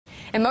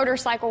And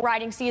motorcycle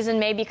riding season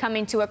may be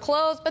coming to a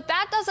close, but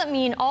that doesn't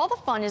mean all the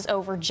fun is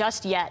over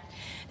just yet.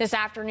 This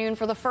afternoon,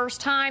 for the first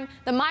time,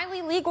 the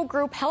Miley Legal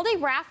Group held a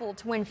raffle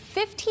to win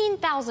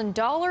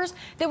 $15,000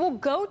 that will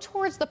go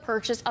towards the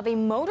purchase of a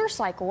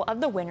motorcycle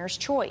of the winner's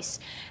choice.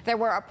 There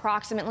were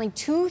approximately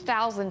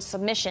 2,000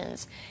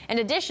 submissions. In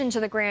addition to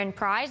the grand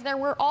prize, there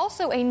were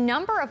also a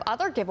number of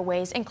other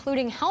giveaways,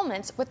 including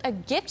helmets with a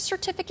gift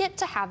certificate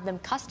to have them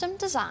custom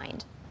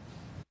designed.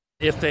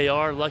 If they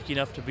are lucky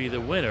enough to be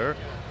the winner,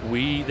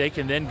 they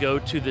can then go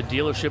to the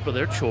dealership of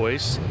their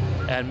choice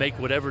and make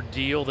whatever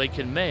deal they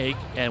can make,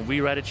 and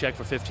we write a check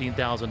for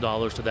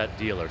 $15,000 to that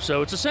dealer.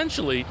 So it's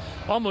essentially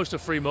almost a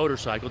free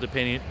motorcycle,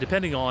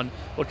 depending on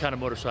what kind of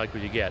motorcycle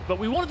you get. But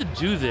we wanted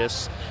to do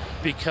this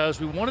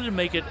because we wanted to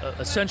make it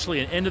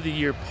essentially an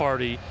end-of-the-year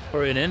party,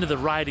 or an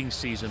end-of-the-riding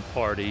season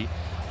party,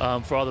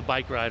 for all the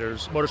bike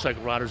riders,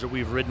 motorcycle riders that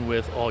we've ridden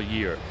with all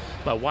year.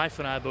 My wife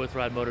and I both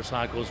ride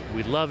motorcycles.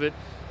 We love it.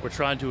 We're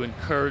trying to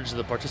encourage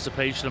the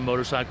participation of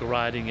motorcycle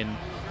riding in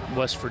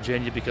West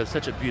Virginia because it's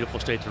such a beautiful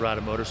state to ride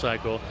a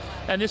motorcycle.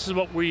 And this is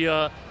what we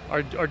are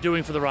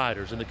doing for the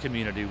riders in the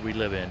community we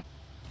live in.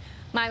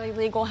 Miley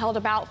Legal held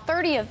about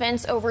 30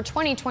 events over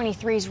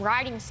 2023's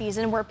riding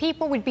season where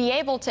people would be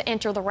able to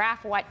enter the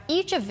raffle at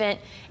each event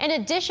in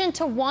addition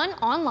to one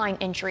online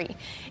entry.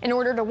 In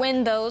order to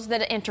win, those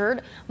that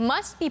entered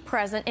must be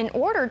present in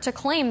order to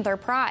claim their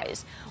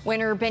prize.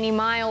 Winner Benny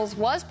Miles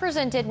was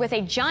presented with a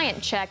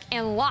giant check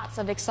and lots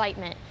of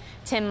excitement.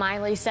 Tim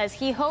Miley says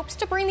he hopes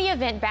to bring the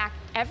event back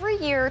every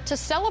year to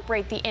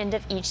celebrate the end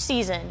of each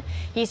season.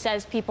 He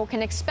says people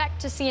can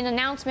expect to see an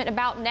announcement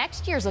about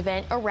next year's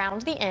event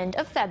around the end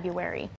of February.